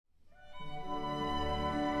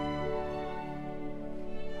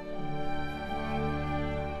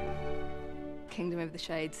Kingdom of the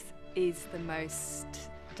Shades is the most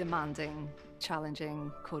demanding, challenging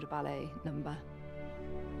corps de ballet number.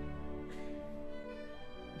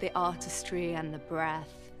 The artistry and the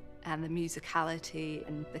breath and the musicality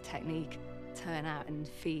and the technique, turnout and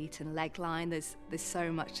feet and leg line, there's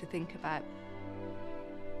so much to think about.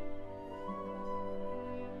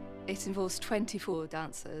 It involves 24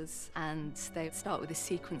 dancers, and they start with a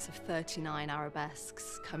sequence of 39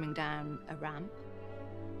 arabesques coming down a ramp.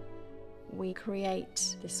 We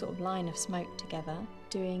create this sort of line of smoke together,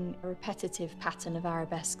 doing a repetitive pattern of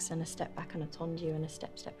arabesques and a step back and a tendu and a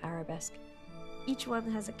step-step arabesque. Each one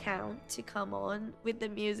has a count to come on with the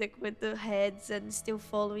music, with the heads, and still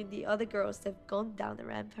following the other girls that have gone down the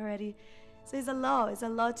ramp already. So it's a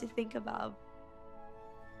lot to think about.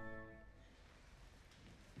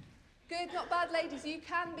 Good, not bad, ladies. You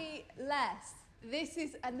can be less. This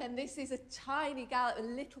is a tiny gallop, a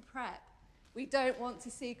little prep. We don't want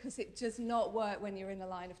to see, because it does not work when you're in a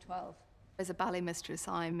line of 12. As a ballet mistress,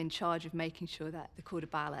 I'm in charge of making sure that the corps de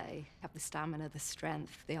ballet have the stamina, the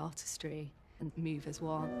strength, the artistry, and move as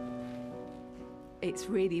one. It's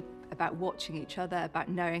really about watching each other, about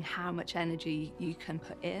knowing how much energy you can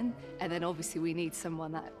put in, and then obviously we need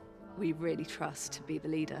someone that we really trust to be the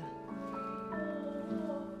leader.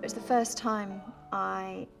 It's the first time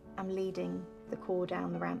I am leading the corps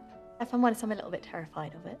down the ramp. If I'm honest, I'm a little bit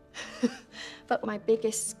terrified of it. But my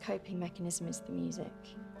biggest coping mechanism is the music.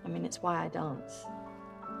 I mean, it's why I dance.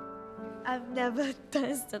 I've never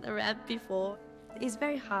danced on a ramp before. It's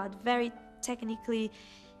very hard, very technically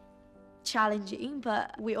challenging,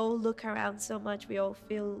 but we all look around so much, we all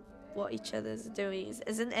feel what each other's doing.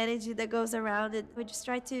 There's an energy that goes around it. We just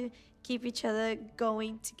try to keep each other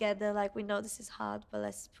going together, like we know this is hard, but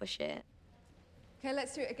let's push it. Okay,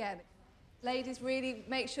 let's do it again. Ladies, really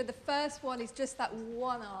make sure the first one is just that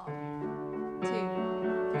one arm. 2,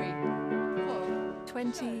 3, 4.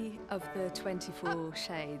 20 of the 24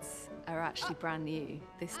 shades are actually brand new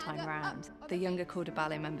this time round. The younger corps de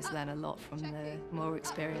ballet members learn a lot from the more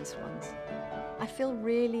experienced ones. I feel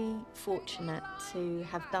really fortunate to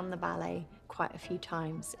have done the ballet quite a few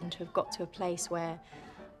times and to have got to a place where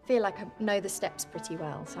I feel like I know the steps pretty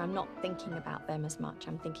well, so I'm not thinking about them as much.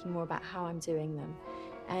 I'm thinking more about how I'm doing them.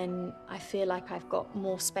 And I feel like I've got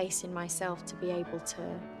more space in myself to be able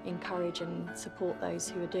to encourage and support those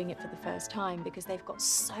who are doing it for the first time, because they've got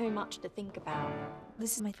so much to think about.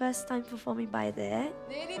 This is my first time performing Bayadère.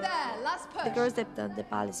 Nearly there, last push. The girls that have done the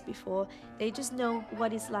ballets before, they just know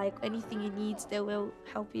what it's like. Anything you need, they will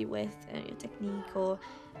help you with your technique, or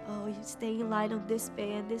oh, you stay in line on this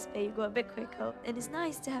bay and this bay, you go a bit quicker. And it's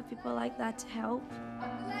nice to have people like that to help.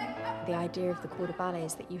 The idea of the corps de ballet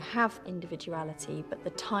is that you have individuality, but the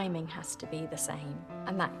timing has to be the same.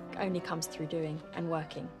 And that only comes through doing and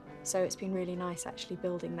working. So it's been really nice actually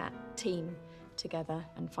building that team together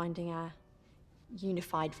and finding our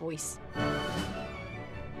unified voice.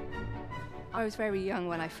 I was very young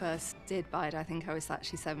when I first did Bayadère. I think I was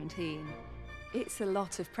actually 17. It's a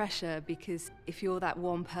lot of pressure, because if you're that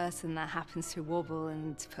one person that happens to wobble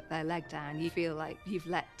and put their leg down, you feel like you've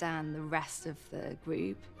let down the rest of the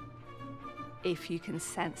group. If you can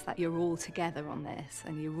sense that you're all together on this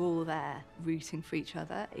and you're all there rooting for each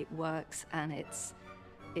other, it works, and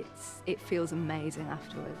it feels amazing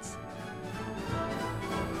afterwards.